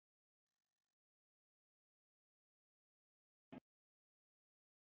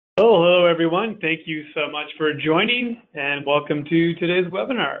everyone. Thank you so much for joining and welcome to today's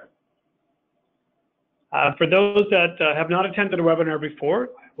webinar. For those that have not attended a webinar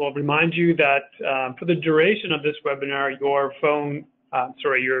before, I will remind you that for the duration of this webinar, your phone,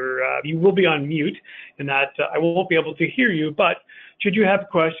 you will be on mute and that I won't be able to hear you, but should you have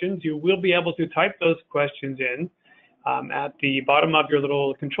questions, you will be able to type those questions in at the bottom of your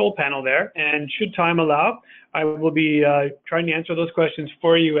little control panel there, and should time allow, I will be trying to answer those questions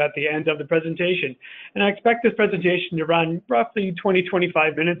for you at the end of the presentation. And I expect this presentation to run roughly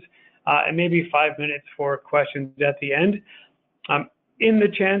 20-25 minutes and maybe 5 minutes for questions at the end. In the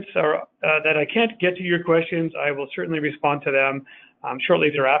chance that I can't get to your questions, I will certainly respond to them shortly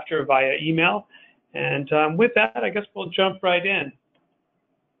thereafter via email. And with that, I guess we'll jump right in.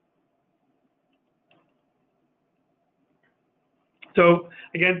 So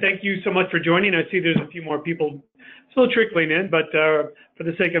again, thank you so much for joining. I see there's a few more people still trickling in, but for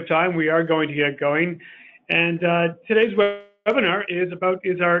the sake of time, we are going to get going. And today's webinar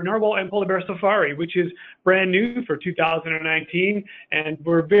is our Narwhal and Polar Bear Safari, which is brand new for 2019. And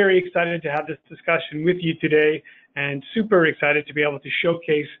we're very excited to have this discussion with you today and super excited to be able to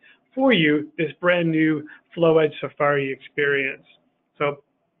showcase for you this brand new Floe Edge Safari experience. So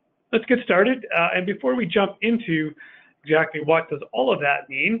let's get started. And before we jump into exactly what does all of that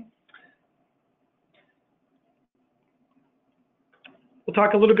mean, we'll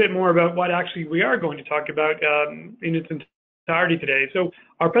talk a little bit more about what actually we are going to talk about in its entirety today. So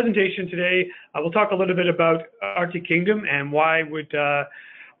our presentation today, we'll talk a little bit about Arctic Kingdom and why we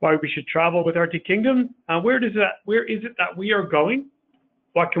should travel with Arctic Kingdom. Where is it that we are going?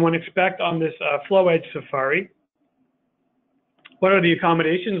 What can one expect on this Floe Edge Safari? What are the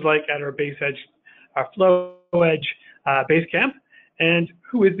accommodations like at our Floe Edge base camp, and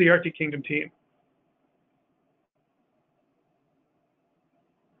who is the Arctic Kingdom team?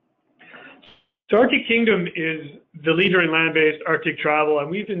 So Arctic Kingdom is the leader in land-based Arctic travel, and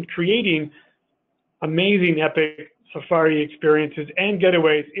we've been creating amazing epic safari experiences and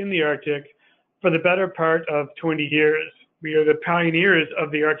getaways in the Arctic for the better part of 20 years. We are the pioneers of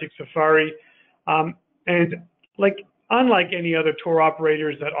the Arctic Safari, and unlike any other tour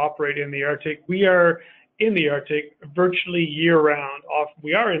operators that operate in the Arctic, we are in the Arctic virtually year-round.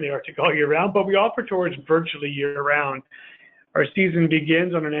 We are in the Arctic all year round, but we offer tours virtually year-round. Our season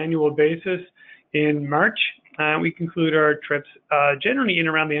begins on an annual basis in March. We conclude our trips generally in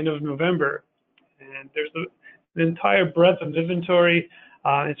around the end of November. And there's an entire breadth of inventory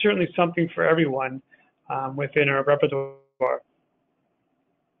and certainly something for everyone within our repertoire.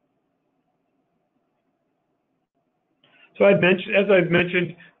 So as I've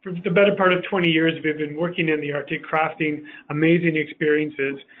mentioned, for the better part of 20 years, we've been working in the Arctic, crafting amazing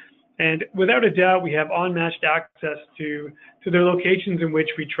experiences. And without a doubt, we have unmatched access to the locations in which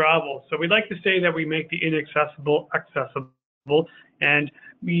we travel. So we'd like to say that we make the inaccessible accessible, and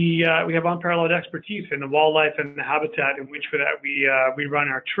we have unparalleled expertise in the wildlife and the habitat in which we run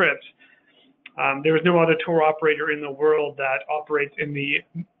our trips. There is no other tour operator in the world that operates in the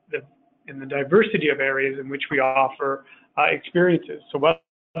diversity of areas in which we offer experiences. So whether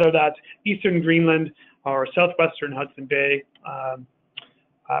that's Eastern Greenland or Southwestern Hudson Bay, so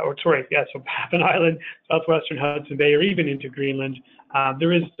Baffin Island, Southwestern Hudson Bay, or even into Greenland,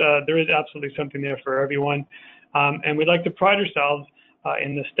 there is absolutely something there for everyone. And we'd like to pride ourselves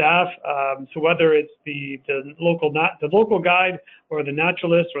in the staff. So whether it's the local guide or the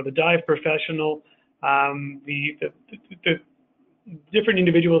naturalist or the dive professional, the different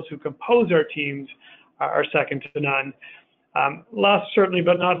individuals who compose our teams are second to none. Last, certainly,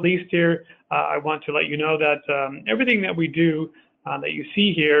 but not least here, I want to let you know that everything that we do that you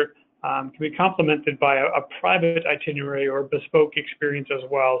see here can be complemented by a private itinerary or bespoke experience as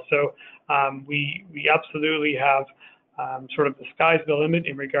well. So we absolutely have sort of the sky's the limit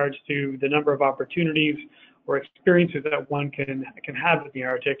in regards to the number of opportunities or experiences that one can have in the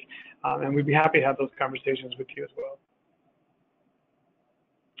Arctic, and we'd be happy to have those conversations with you as well.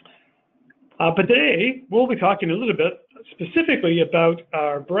 But today, we'll be talking a little bit specifically about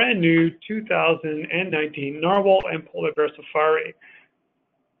our brand new 2019 Narwhal and Polar Bear Safari.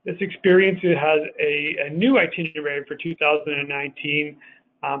 This experience has a new itinerary for 2019.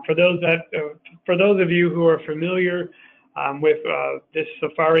 For those of you who are familiar with this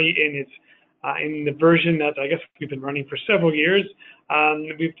safari in the version that I guess we've been running for several years,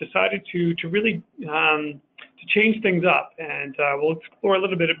 we've decided to really to change things up, and we'll explore a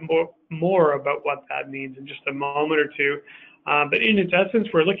little bit more about what that means in just a moment or two. But in its essence,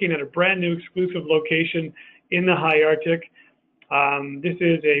 we're looking at a brand new exclusive location in the high Arctic. This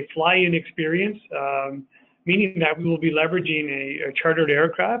is a fly-in experience meaning that we will be leveraging a chartered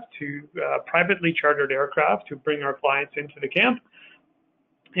aircraft privately chartered aircraft to bring our clients into the camp.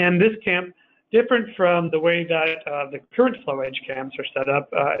 And this camp, different from the way that the current floe edge camps are set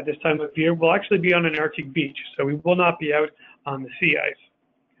up at this time of year, will actually be on an Arctic beach. So we will not be out on the sea ice.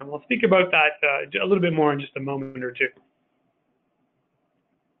 And we'll speak about that a little bit more in just a moment or two.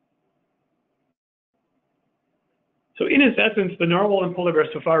 So in its essence, the Narwhal Polar Bear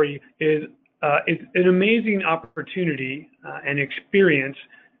Safari is an amazing opportunity and experience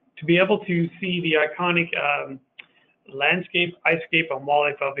to be able to see the iconic landscape, icescape, and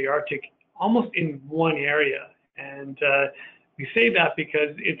wildlife of the Arctic almost in one area. And we say that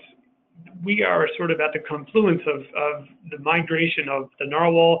because we are sort of at the confluence of the migration of the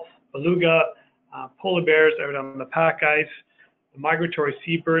narwhal, beluga, polar bears out on the pack ice, the migratory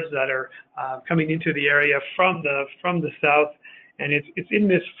seabirds that are coming into the area from the south. And it's in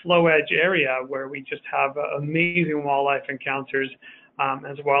this floe edge area where we just have amazing wildlife encounters,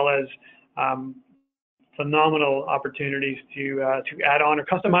 as well as phenomenal opportunities to add on or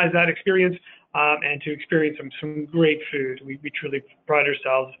customize that experience, and to experience some great food. We truly pride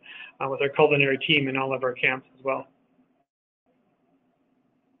ourselves with our culinary team in all of our camps as well.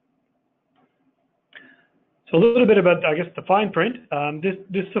 So a little bit about, I guess, the fine print.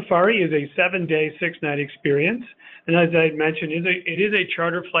 This safari is a 7-day, 6-night experience. And as I mentioned, it is a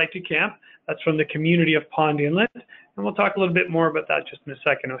charter flight to camp. That's from the community of Pond Inlet. And we'll talk a little bit more about that just in a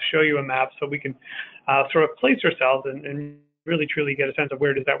second. I'll show you a map so we can sort of place ourselves and really, truly get a sense of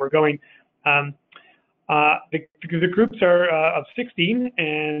where it is that we're going. The groups are of 16,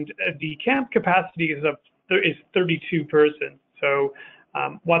 and the camp capacity is 32 persons. So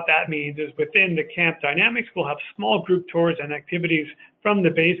what that means is within the camp dynamics, we'll have small group tours and activities from the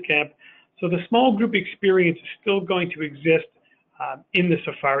base camp. So the small group experience is still going to exist in the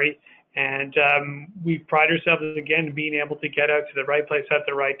safari. And we pride ourselves, again, in being able to get out to the right place at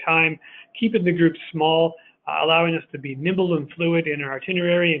the right time, keeping the group small, allowing us to be nimble and fluid in our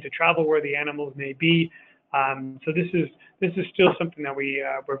itinerary and to travel where the animals may be. So this is still something that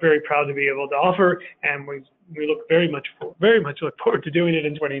we're very proud to be able to offer, and we look very much look forward to doing it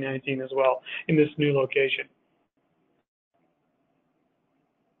in 2019 as well in this new location.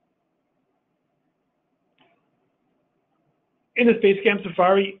 In the Space Camp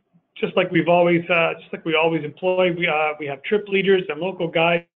Safari, just like we always employ, we have trip leaders and local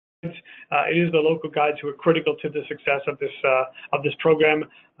guides. It is the local guides who are critical to the success of this program.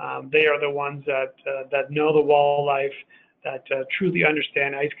 They are the ones that know the wildlife, that truly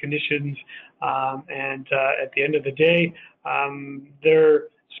understand ice conditions, and at the end of the day, their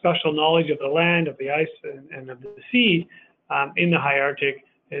special knowledge of the land, of the ice, and of the sea in the high Arctic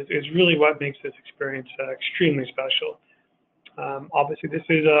is really what makes this experience extremely special. Obviously, this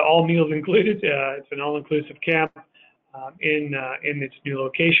is all meals included. It's an all-inclusive camp in its new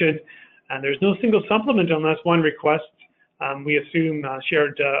location, and there's no single supplement unless one requests. We assume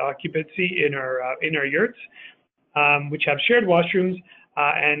shared occupancy in our yurts, which have shared washrooms,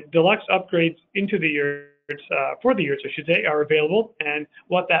 and deluxe upgrades into the yurts for the yurts, I should say, are available. And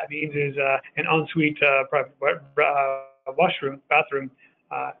what that means is an ensuite private bathroom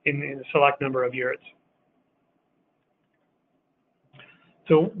in a select number of yurts.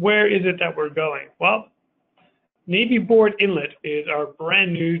 So where is it that we're going? Well, Navy Board Inlet is our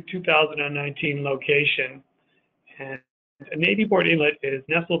brand new 2019 location. And Navy Board Inlet is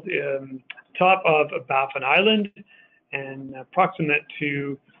nestled top of Baffin Island and proximate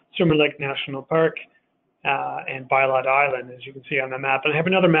to Summer Lake National Park and Bylot Island, as you can see on the map. And I have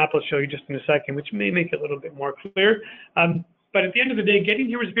another map I'll show you just in a second, which may make it a little bit more clear. But at the end of the day, getting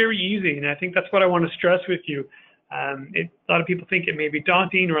here is very easy, and I think that's what I want to stress with you. A lot of people think it may be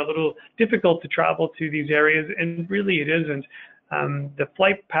daunting or a little difficult to travel to these areas, and really it isn't. The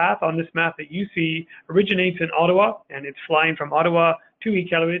flight path on this map that you see originates in Ottawa, and it's flying from Ottawa to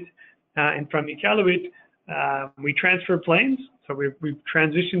Iqaluit, and from Iqaluit we transfer planes. So we've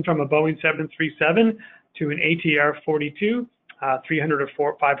transitioned from a Boeing 737 to an ATR 42 300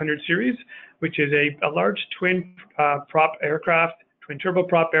 or 500 series, which is a large twin prop aircraft, twin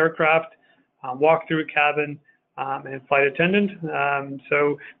turboprop aircraft, walk-through cabin, and flight attendant.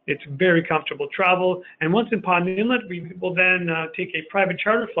 So it's very comfortable travel. And once in Pond Inlet, we will then take a private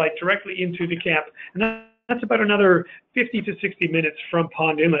charter flight directly into the camp. And that's about another 50 to 60 minutes from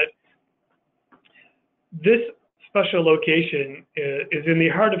Pond Inlet. This special location is in the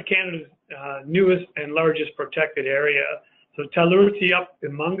heart of Canada's newest and largest protected area. So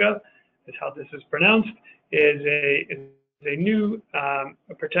Talurtiup-Imunga is how this is pronounced, is a new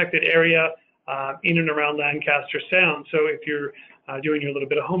protected area in and around Lancaster Sound. So if you're doing your little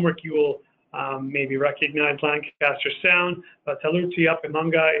bit of homework, you will maybe recognize Lancaster Sound, but Taluti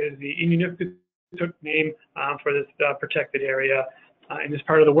Apimanga is the Inuktitut name for this protected area in this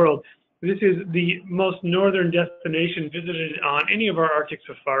part of the world. This is the most northern destination visited on any of our Arctic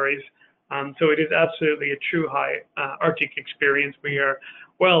safaris, so it is absolutely a true high Arctic experience. We are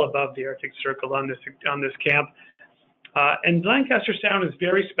well above the Arctic Circle on this camp. And Lancaster Sound is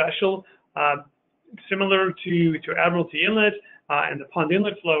very special, similar to Admiralty Inlet and the Pond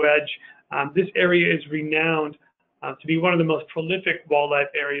Inlet flow edge. This area is renowned to be one of the most prolific wildlife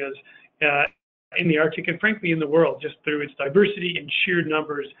areas in the Arctic and frankly in the world, just through its diversity and sheer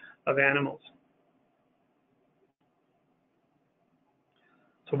numbers of animals.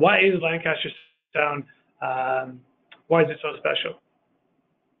 So why is Lancaster Sound, why is it so special?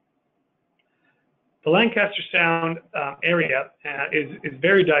 The Lancaster Sound area is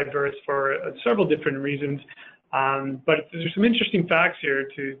very diverse for several different reasons, but there's some interesting facts here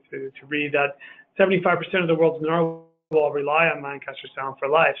to read that 75% of the world's narwhal rely on Lancaster Sound for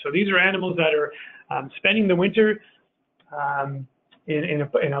life. So these are animals that are spending the winter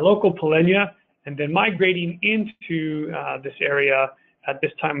in a local polynya and then migrating into this area at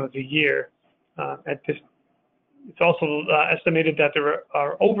this time of the year. It's also estimated that there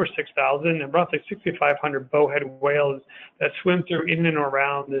are over 6,000 and roughly 6,500 bowhead whales that swim through in and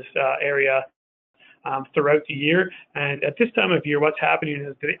around this area throughout the year. And at this time of year, what's happening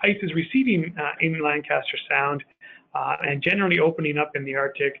is the ice is receding in Lancaster Sound and generally opening up in the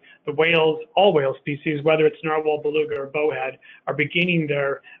Arctic. The whales, all whale species, whether it's narwhal, beluga, or bowhead, are beginning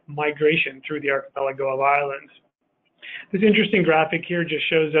their migration through the archipelago of islands. This interesting graphic here just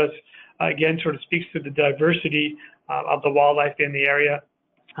shows us, again, sort of speaks to the diversity of the wildlife in the area,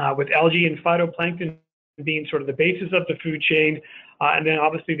 with algae and phytoplankton being sort of the basis of the food chain, and then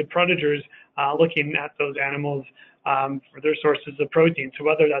obviously the predators looking at those animals for their sources of protein. So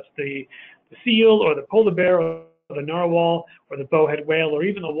whether that's the seal or the polar bear or the narwhal or the bowhead whale or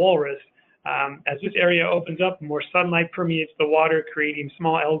even the walrus, as this area opens up, more sunlight permeates the water, creating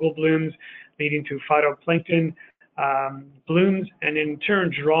small algal blooms, leading to phytoplankton blooms, and in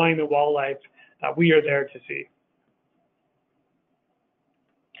turn drawing the wildlife that we are there to see.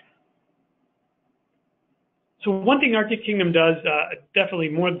 So one thing Arctic Kingdom does, definitely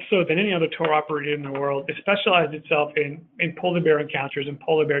more so than any other tour operator in the world, is specialize itself in polar bear encounters and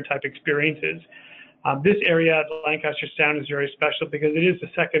polar bear type experiences. This area at Lancaster Sound is very special because it is the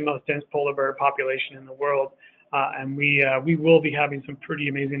second most dense polar bear population in the world. And we will be having some pretty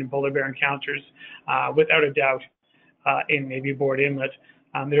amazing polar bear encounters, without a doubt, in Navy Board Inlet.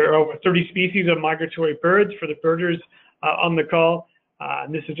 There are over 30 species of migratory birds for the birders on the call.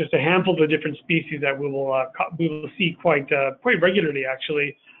 And this is just a handful of the different species that we will see quite regularly,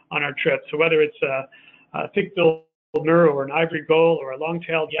 actually, on our trip. So whether it's a thick-billed murre or an ivory gull or a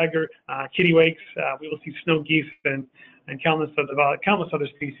long-tailed yager, kittiwakes, we will see snow geese and countless other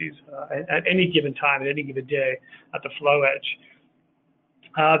species at any given time, at any given day at the flow edge.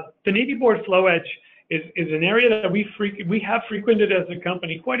 The Navy Board flow edge is an area that we have frequented as a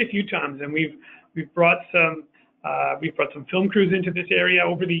company quite a few times, and we've brought some film crews into this area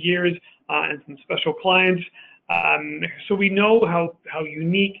over the years and some special clients. So we know how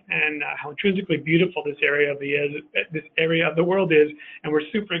unique and how intrinsically beautiful this area of the world is, and we're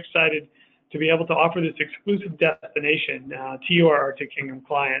super excited to be able to offer this exclusive destination to your Arctic Kingdom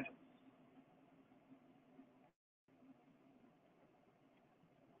client.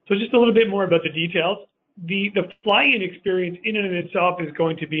 So just a little bit more about the details. The fly-in experience in and of itself is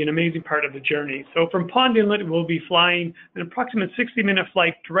going to be an amazing part of the journey. So from Pond Inlet, we'll be flying an approximate 60-minute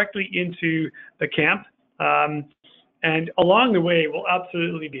flight directly into the camp. And along the way, we'll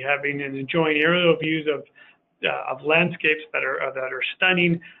absolutely be having and enjoying aerial views of landscapes that are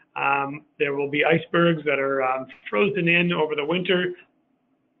stunning. There will be icebergs that are frozen in over the winter.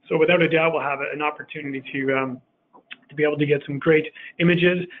 So without a doubt, we'll have an opportunity to be able to get some great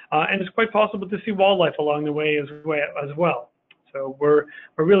images, and it's quite possible to see wildlife along the way as well. So we're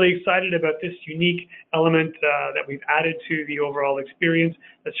really excited about this unique element that we've added to the overall experience.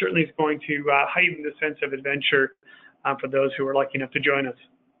 That certainly is going to heighten the sense of adventure for those who are lucky enough to join us.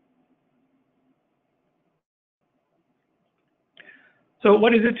 So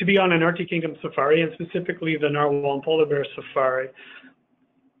what is it to be on an Arctic Kingdom safari, and specifically the Narwhal Polar Bear Safari?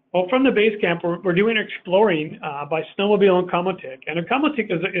 Well, from the base camp, we're doing exploring by snowmobile and kamotik. And a kamotik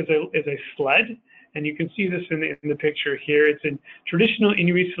is a sled, and you can see this in the picture here. It's a traditional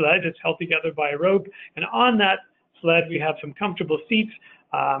Inuit sled that's held together by a rope. And on that sled, we have some comfortable seats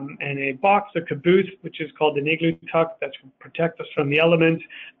and a box, a caboose, which is called the igloo tuck, that will protect us from the elements.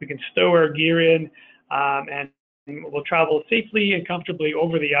 We can stow our gear in, and we'll travel safely and comfortably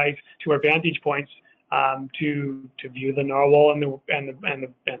over the ice to our vantage points to view the narwhal and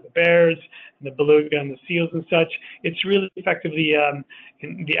the bears and the beluga and the seals and such. It's really effectively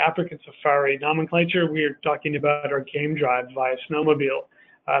in the African safari nomenclature. We're talking about our game drive via snowmobile.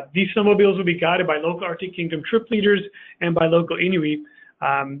 These snowmobiles will be guided by local Arctic Kingdom trip leaders and by local Inuit,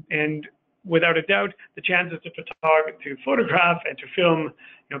 and without a doubt, the chances to photograph and to film,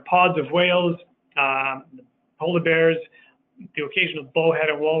 pods of whales, polar bears, the occasional bowhead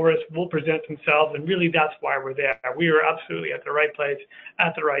and walrus will present themselves, and really that's why we're there. We are absolutely at the right place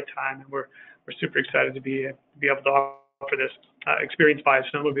at the right time, and we're super excited to be able to offer this experience by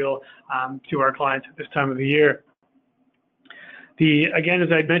snowmobile to our clients at this time of the year. Again,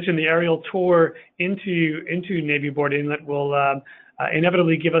 as I mentioned, the aerial tour into Navy Board Inlet will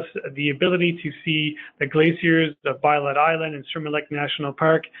inevitably give us the ability to see the glaciers of Violet Island and Surmulek Lake National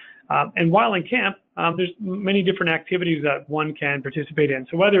Park. And while in camp, there's many different activities that one can participate in.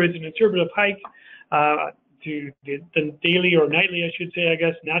 So whether it's an interpretive hike to the daily or nightly, I should say, I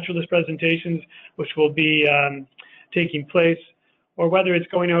guess, naturalist presentations, which will be taking place, or whether it's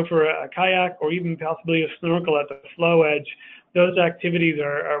going out for a kayak or even possibly a snorkel at the floe edge, those activities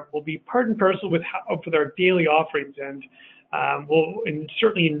will be part and parcel with our daily offerings, and will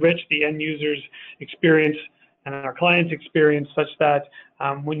certainly enrich the end user's experience and our client's experience, such that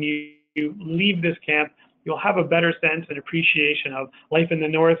when you leave this camp, you'll have a better sense and appreciation of life in the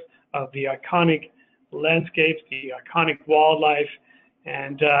north, of the iconic landscapes, the iconic wildlife,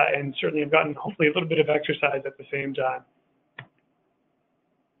 and certainly have gotten hopefully a little bit of exercise at the same time.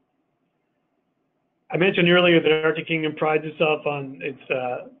 I mentioned earlier that Arctic Kingdom prides itself on its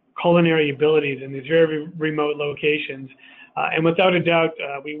culinary abilities in these very remote locations, and without a doubt,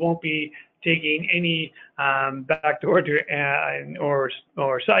 we won't be taking any backdoor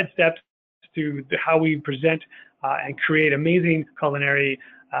or side steps to how we present and create amazing culinary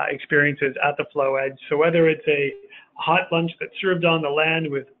experiences at the floe edge. So whether it's a hot lunch that's served on the land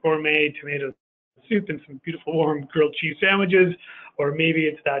with gourmet tomato soup and some beautiful warm grilled cheese sandwiches, or maybe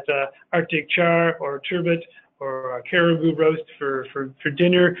it's that Arctic char or turbot or a caribou roast for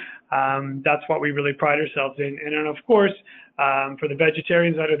dinner, that's what we really pride ourselves in. And then of course, for the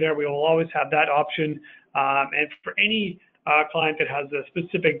vegetarians that are there, we will always have that option. And for any client that has a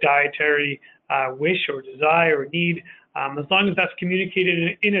specific dietary wish or desire or need, as long as that's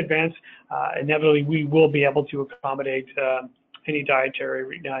communicated in advance, inevitably we will be able to accommodate any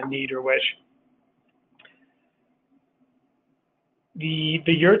dietary need or wish. The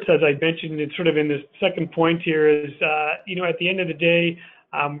yurts, as I mentioned, it's sort of in this second point here, is at the end of the day,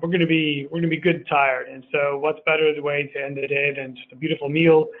 we're going to be good and tired, and so what's better the way to end the day than just a beautiful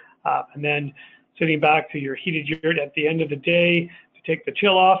meal, and then sitting back to your heated yurt at the end of the day to take the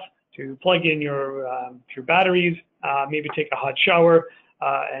chill off, to plug in your batteries, maybe take a hot shower,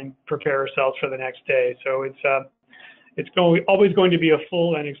 and prepare ourselves for the next day. So it's always going to be a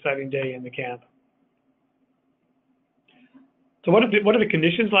full and exciting day in the camp. So what are the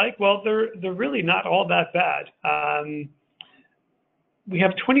conditions like? Well, they're really not all that bad. We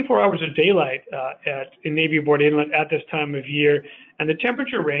have 24 hours of daylight in Navy Board Inlet at this time of year, and the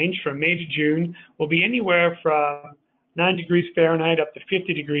temperature range from May to June will be anywhere from 9 degrees Fahrenheit up to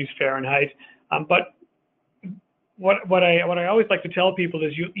 50 degrees Fahrenheit. But what I always like to tell people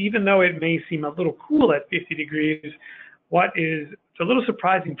is, even though it may seem a little cool at 50 degrees, it's a little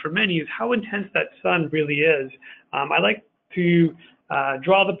surprising for many is how intense that sun really is. I like to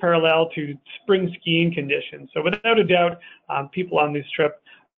draw the parallel to spring skiing conditions. So without a doubt, people on this trip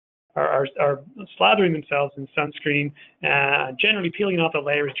are slathering themselves in sunscreen, generally peeling off the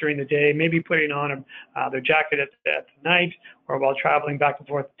layers during the day, maybe putting on their jacket at night or while traveling back and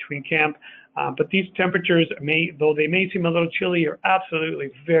forth between camp. But these temperatures, though they may seem a little chilly, are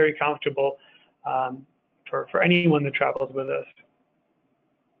absolutely very comfortable for anyone that travels with us.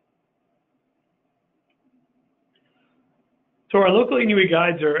 So our local Inuit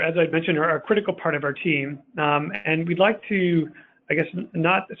guides are, as I mentioned, are a critical part of our team, and we'd like to, I guess,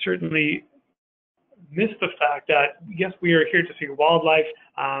 not certainly miss the fact that, yes, we are here to see wildlife,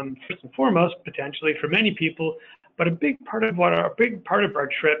 first and foremost, potentially for many people, but a big part of our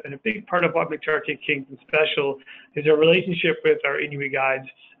trip and a big part of what makes Arctic Kingdom special is our relationship with our Inuit guides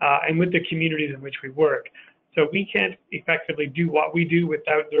and with the communities in which we work. So we can't effectively do what we do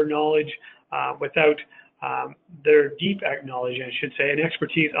without their knowledge, without their deep knowledge, I should say, and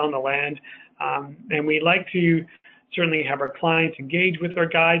expertise on the land. And we like to certainly have our clients engage with our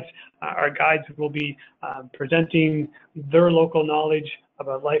guides. Our guides will be presenting their local knowledge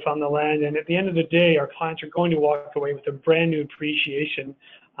about life on the land. And at the end of the day, our clients are going to walk away with a brand new appreciation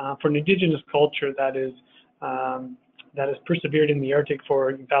for an Indigenous culture that is that has persevered in the Arctic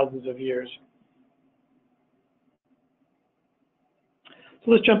for thousands of years.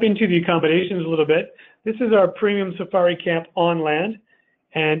 So let's jump into the accommodations a little bit. This is our premium safari camp on land.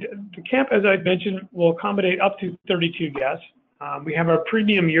 And the camp, as I mentioned, will accommodate up to 32 guests. We have our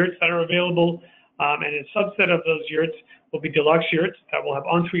premium yurts that are available, and a subset of those yurts will be deluxe yurts that will have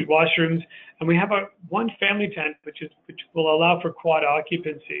ensuite washrooms. And we have one family tent, which will allow for quad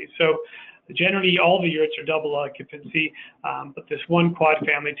occupancy. So generally, all the yurts are double occupancy, but this one quad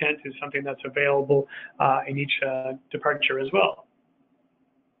family tent is something that's available in each departure as well.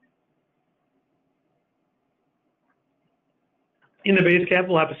 In the base camp,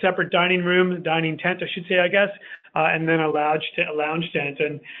 we'll have a separate dining tent, I should say, I guess, and then a lounge tent.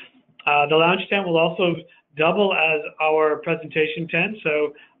 And the lounge tent will also double as our presentation tent.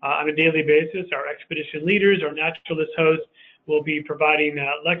 So on a daily basis, our expedition leaders, our naturalist hosts will be providing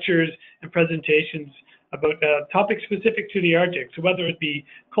lectures and presentations about topics specific to the Arctic. So whether it be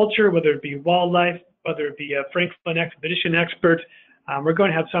culture, whether it be wildlife, whether it be a Franklin expedition expert, we're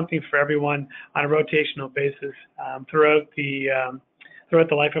going to have something for everyone on a rotational basis throughout the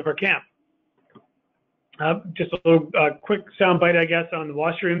life of our camp. Just a little quick soundbite, I guess, on the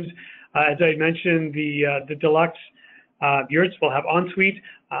washrooms. As I mentioned, the deluxe yurts will have ensuite,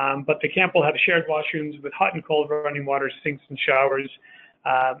 but the camp will have shared washrooms with hot and cold running water sinks and showers,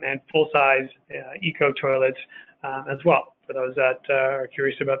 and full-size eco toilets as well, for those that are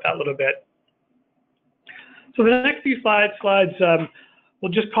curious about that a little bit. So the next few slides will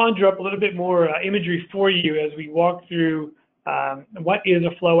just conjure up a little bit more imagery for you as we walk through what is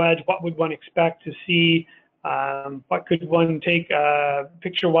a floe edge, what would one expect to see, what could one take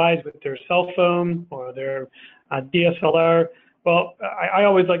picture-wise with their cell phone or their DSLR. Well, I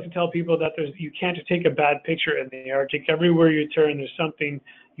always like to tell people that you can't take a bad picture in the Arctic. Everywhere you turn, there's something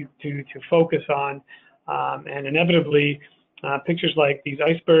to focus on, and inevitably, pictures like these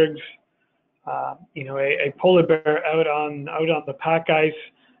icebergs, a polar bear out on the pack ice.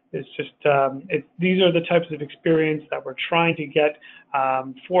 It's just these are the types of experience that we're trying to get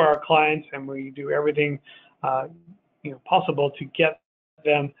for our clients, and we do everything possible to get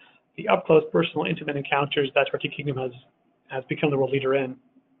them the up close, personal, intimate encounters that Arctic Kingdom has become the world leader in.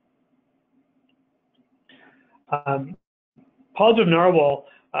 Pods of narwhal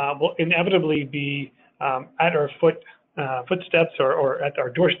will inevitably be at our footsteps or at our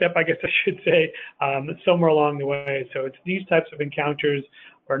doorstep, I guess I should say, somewhere along the way. So it's these types of encounters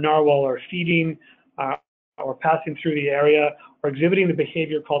where narwhal are feeding or passing through the area or exhibiting the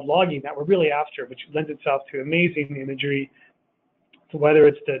behavior called logging that we're really after, which lends itself to amazing imagery. So whether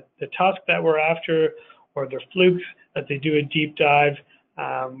it's the tusk that we're after or their flukes that they do a deep dive,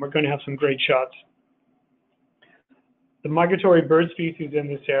 we're going to have some great shots. The migratory bird species in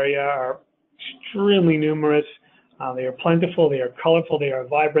this area are extremely numerous. They are plentiful, they are colorful, they are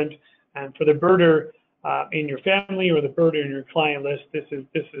vibrant, and for the birder in your family or the birder in your client list, this is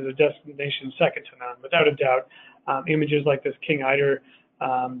a destination second to none, without a doubt. Images like this king eider,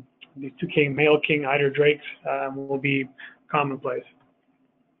 these two male king eider drakes will be commonplace.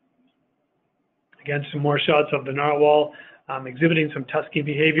 Again, some more shots of the narwhal exhibiting some tusky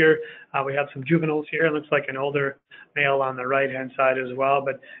behavior. We have some juveniles here. It looks like an older male on the right-hand side as well,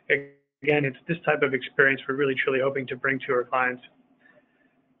 but again, it's this type of experience we're really, truly hoping to bring to our clients.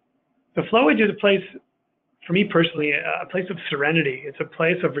 The floe edge is a place, for me personally, a place of serenity. It's a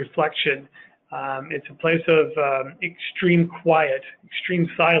place of reflection. It's a place of extreme quiet, extreme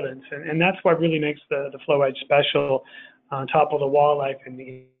silence, and that's what really makes the floe edge special, on top of the wildlife and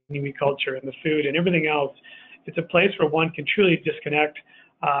the Inuit culture and the food and everything else. It's a place where one can truly disconnect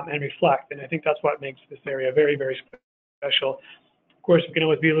and reflect, and I think that's what makes this area very, very special. Of course, we can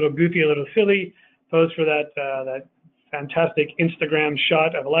always be a little goofy, a little silly, pose for that fantastic Instagram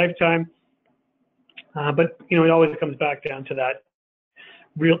shot of a lifetime. But it always comes back down to that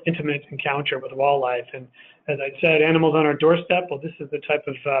real intimate encounter with wildlife. And as I said, animals on our doorstep. Well, this is the type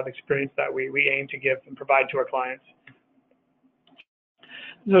of experience that we aim to give and provide to our clients.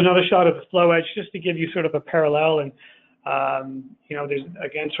 So another shot of the floe edge, just to give you sort of a parallel. And there's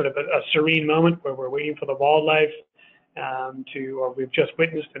again sort of a serene moment where we're waiting for the wildlife. Or we've just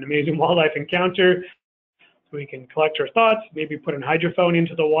witnessed an amazing wildlife encounter, so we can collect our thoughts, maybe put an hydrophone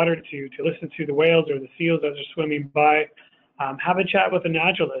into the water to listen to the whales or the seals as they're swimming by, have a chat with a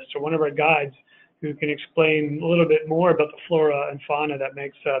naturalist or one of our guides who can explain a little bit more about the flora and fauna that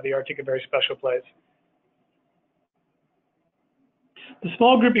makes the Arctic a very special place. The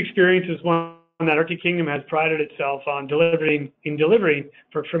small group experience is one that Arctic Kingdom has prided itself on delivering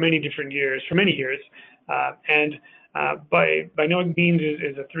for many years. And by no means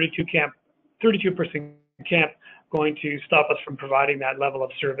is a 32 person camp going to stop us from providing that level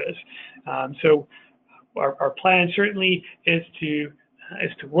of service. So our plan certainly is to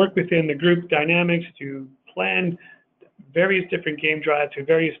work within the group dynamics to plan various different game drives to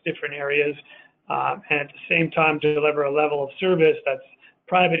various different areas, and at the same time deliver a level of service that's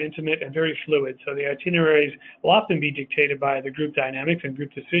private, intimate, and very fluid. So the itineraries will often be dictated by the group dynamics and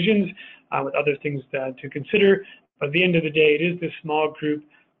group decisions with other things to consider. But at the end of the day, it is this small group,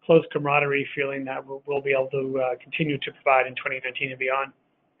 close camaraderie feeling that we'll be able to continue to provide in 2019 and beyond.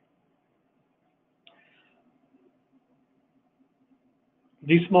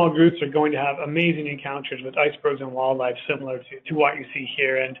 These small groups are going to have amazing encounters with icebergs and wildlife similar to what you see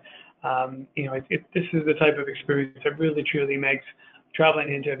here. And, you know, this is the type of experience that really, truly makes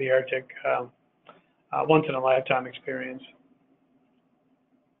traveling into the Arctic once-in-a-lifetime experience.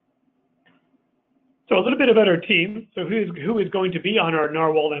 So a little bit about our team. So who is going to be on our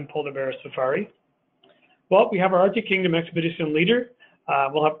Narwhal and Polar Bear Safari? Well, we have our Arctic Kingdom expedition leader.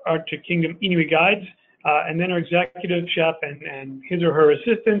 We'll have Arctic Kingdom Inuit guides. And then our executive chef and his or her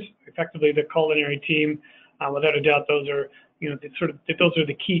assistants, effectively the culinary team. Without a doubt, those are those are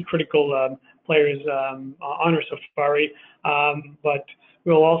the key critical players on our safari. But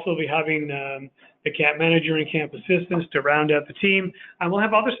we'll also be having the camp manager and camp assistants to round out the team, and we'll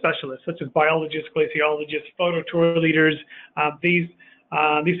have other specialists such as biologists, glaciologists, photo tour leaders. These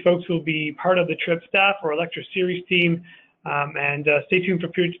folks will be part of the trip staff or lecture series team. And stay tuned for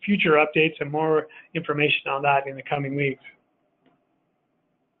future updates and more information on that in the coming weeks.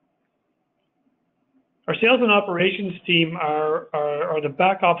 Our sales and operations team are the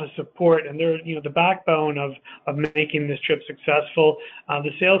back office support, and they're the backbone of making this trip successful.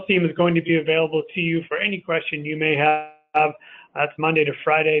 The sales team is going to be available to you for any question you may have. That's Monday to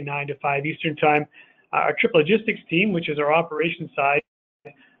Friday, 9 to 5 Eastern time. Our trip logistics team, which is our operations side.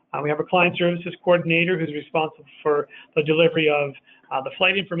 We have a client services coordinator who's responsible for the delivery of the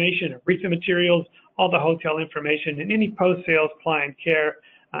flight information, briefing materials, all the hotel information, and any post-sales client care.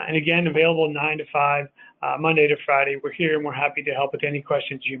 And again, available 9 to 5, Monday to Friday. We're here and we're happy to help with any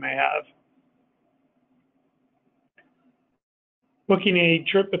questions you may have. Booking a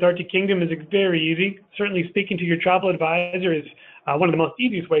trip with Arctic Kingdom is very easy. Certainly speaking to your travel advisor is one of the most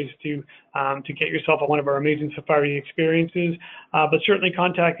easiest ways to get yourself on one of our amazing safari experiences. But certainly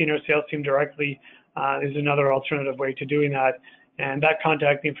contacting our sales team directly is another alternative way to doing that. And that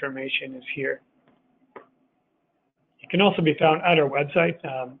contact information is here. It can also be found at our website,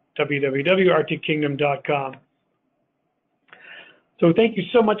 www.arctickingdom.com. So thank you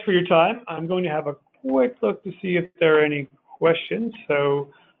so much for your time. I'm going to have a quick look to see if there are any questions. So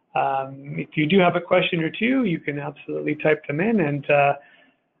if you do have a question or two, you can absolutely type them in. And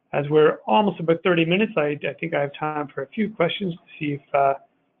as we're almost about 30 minutes, I think I have time for a few questions to see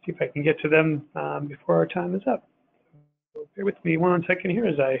if I can get to them before our time is up. So bear with me 1 second here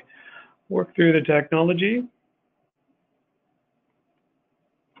as I work through the technology.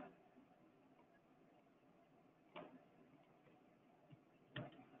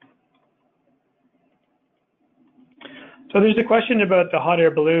 So there's a question about the hot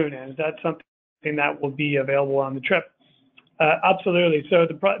air balloon, and is that something that will be available on the trip? Absolutely. So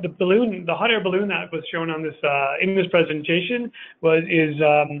the hot air balloon that was shown on this in this presentation is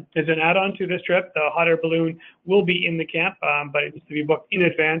an add-on to this trip. The hot air balloon will be in the camp, but it needs to be booked in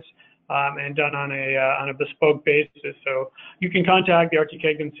advance and done on a bespoke basis. So you can contact the Arctic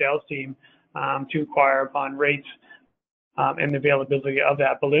Kingdom sales team to inquire upon rates and the availability of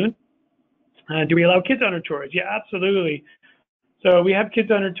that balloon. Do we allow kids on our tours? Yeah, absolutely. So we have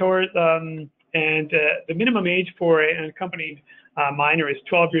kids on our tours, and the minimum age for an accompanied minor is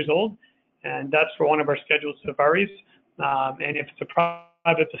 12 years old, and that's for one of our scheduled safaris. And if it's a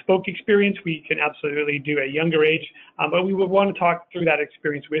private bespoke experience, we can absolutely do a younger age, but we would want to talk through that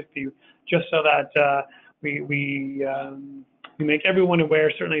experience with you, just so that we make everyone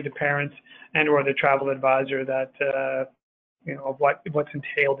aware, certainly the parents and or the travel advisor, that of what's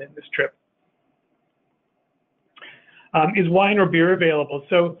entailed in this trip. Is wine or beer available?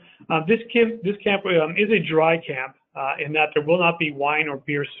 So this camp is a dry camp in that there will not be wine or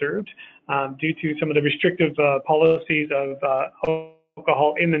beer served due to some of the restrictive policies of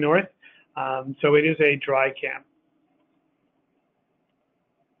alcohol in the north. So it is a dry camp.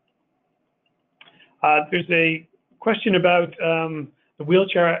 There's a question about the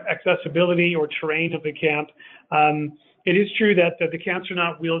wheelchair accessibility or terrain of the camp. It is true that the camps are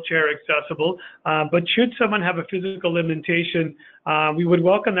not wheelchair accessible, but should someone have a physical limitation, we would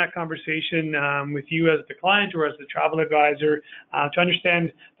welcome that conversation with you as the client or as the travel advisor to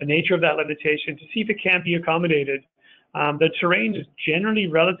understand the nature of that limitation, to see if it can be accommodated. The terrain is generally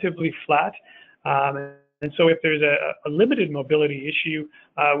relatively flat, And so if there's a limited mobility issue,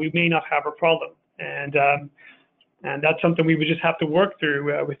 we may not have a problem. And that's something we would just have to work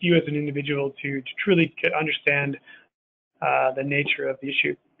through with you as an individual to truly understand the nature of the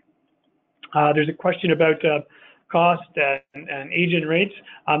issue. There's a question about cost and agent rates.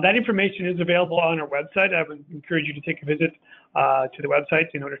 That information is available on our website. I would encourage you to take a visit to the website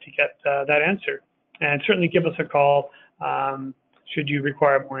in order to get that answer. And certainly give us a call should you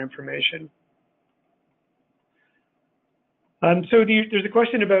require more information. So there's a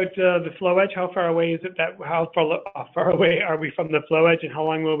question about the floe edge. How far away is it? How far away are we from the floe edge, and how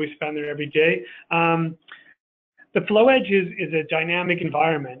long will we spend there every day? The floe edge is a dynamic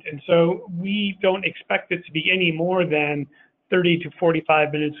environment, and so we don't expect it to be any more than 30 to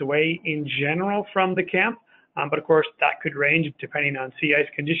 45 minutes away in general from the camp. But of course, that could range depending on sea ice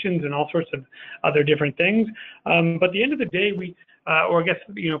conditions and all sorts of other different things. But at the end of the day, or I guess,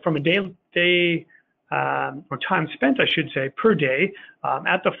 from a day or time spent, I should say, per day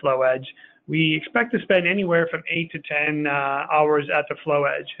at the floe edge, we expect to spend anywhere from 8 to 10 hours at the floe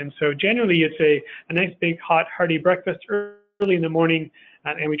edge. And so generally it's a nice big hot hearty breakfast early in the morning,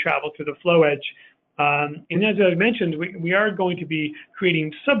 and we travel to the floe edge. And as I mentioned, we are going to be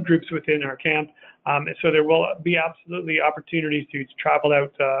creating subgroups within our camp. So there will be absolutely opportunities to travel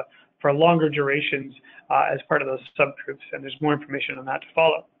out for longer durations as part of those subgroups. And there's more information on that to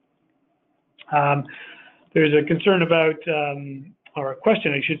follow. There's a concern about, or a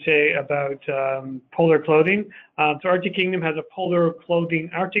question, I should say, about polar clothing. So Arctic Kingdom has a polar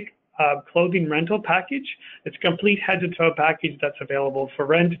Arctic clothing rental package. It's a complete head-to-toe package that's available for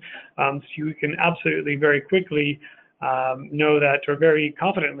rent. So you can absolutely very quickly know that, or very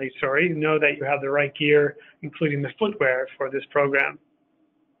confidently, sorry, know that you have the right gear, including the footwear for this program.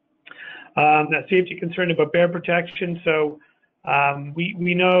 That safety concern about bear protection. So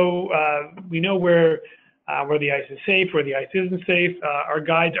we know where the ice is safe, where the ice isn't safe. Our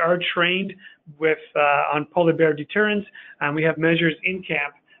guides are trained on polar bear deterrence, and we have measures in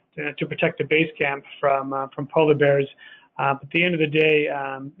camp to protect the base camp from polar bears. At the end of the day,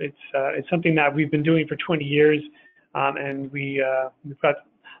 it's something that we've been doing for 20 years, and we've got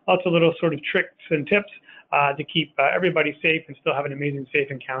lots of little sort of tricks and tips to keep everybody safe and still have an amazing safe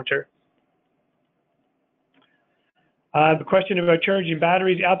encounter. The question about charging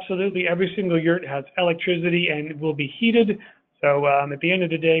batteries, absolutely. Every single yurt has electricity and will be heated. So at the end of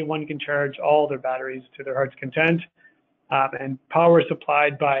the day, one can charge all their batteries to their heart's content. And power is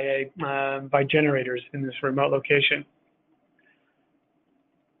supplied by generators in this remote location.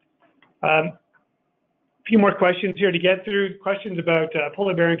 A few more questions here to get through. Questions about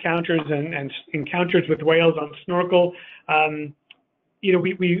polar bear encounters and encounters with whales on snorkel.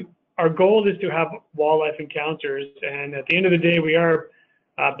 Our goal is to have wildlife encounters, and at the end of the day, we are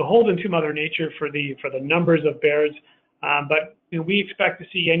beholden to Mother Nature for the numbers of bears. But we expect to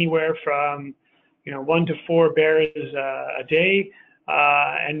see anywhere from 1 to 4 bears a day,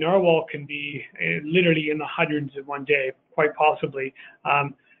 and narwhal can be literally in the hundreds in one day, quite possibly.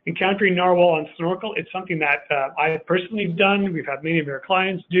 Encountering narwhal on snorkel, it's something that I've personally done. We've had many of our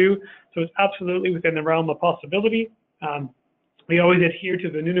clients do, so it's absolutely within the realm of possibility. We always adhere to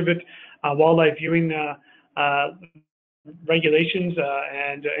the Nunavut wildlife viewing regulations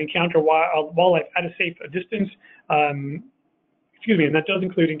and encounter wildlife at a safe distance. And that does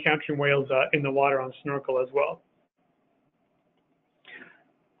include encountering whales in the water on snorkel as well.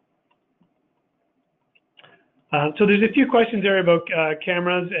 So there's a few questions there about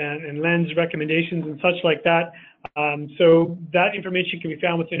cameras and lens recommendations and such like that. So that information can be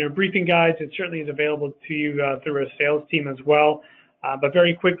found within our briefing guides. It certainly is available to you through our sales team as well. But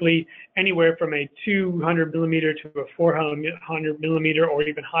very quickly, anywhere from a 200 millimeter to a 400 millimeter or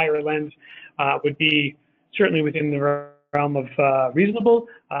even higher lens would be certainly within the realm of reasonable.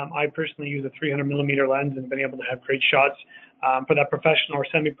 I personally use a 300 millimeter lens and been able to have great shots. For that professional or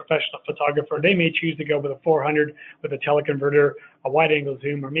semi-professional photographer, they may choose to go with a 400 with a teleconverter, a wide-angle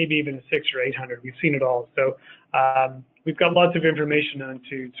zoom, or maybe even a 6 or 800. We've seen it all. So we've got lots of information on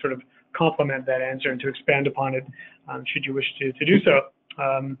to sort of complement that answer and to expand upon it should you wish to do so.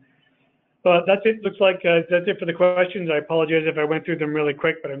 But that's it. Looks like that's it for the questions. I apologize if I went through them really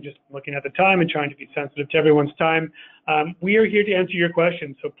quick, but I'm just looking at the time and trying to be sensitive to everyone's time. We are here to answer your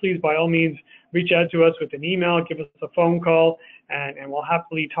questions, so please, by all means, reach out to us with an email, give us a phone call, and we'll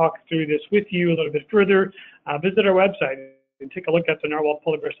happily talk through this with you a little bit further. Visit our website and take a look at the Narwhal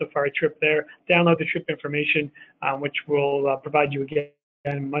Polar Bear Safari trip there. Download the trip information, which will provide you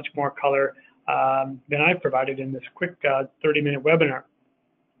again much more color than I've provided in this quick 30-minute webinar.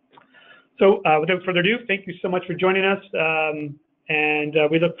 So without further ado, thank you so much for joining us, and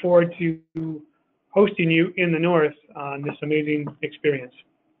we look forward to hosting you in the north on this amazing experience.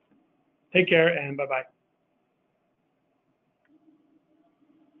 Take care and bye-bye.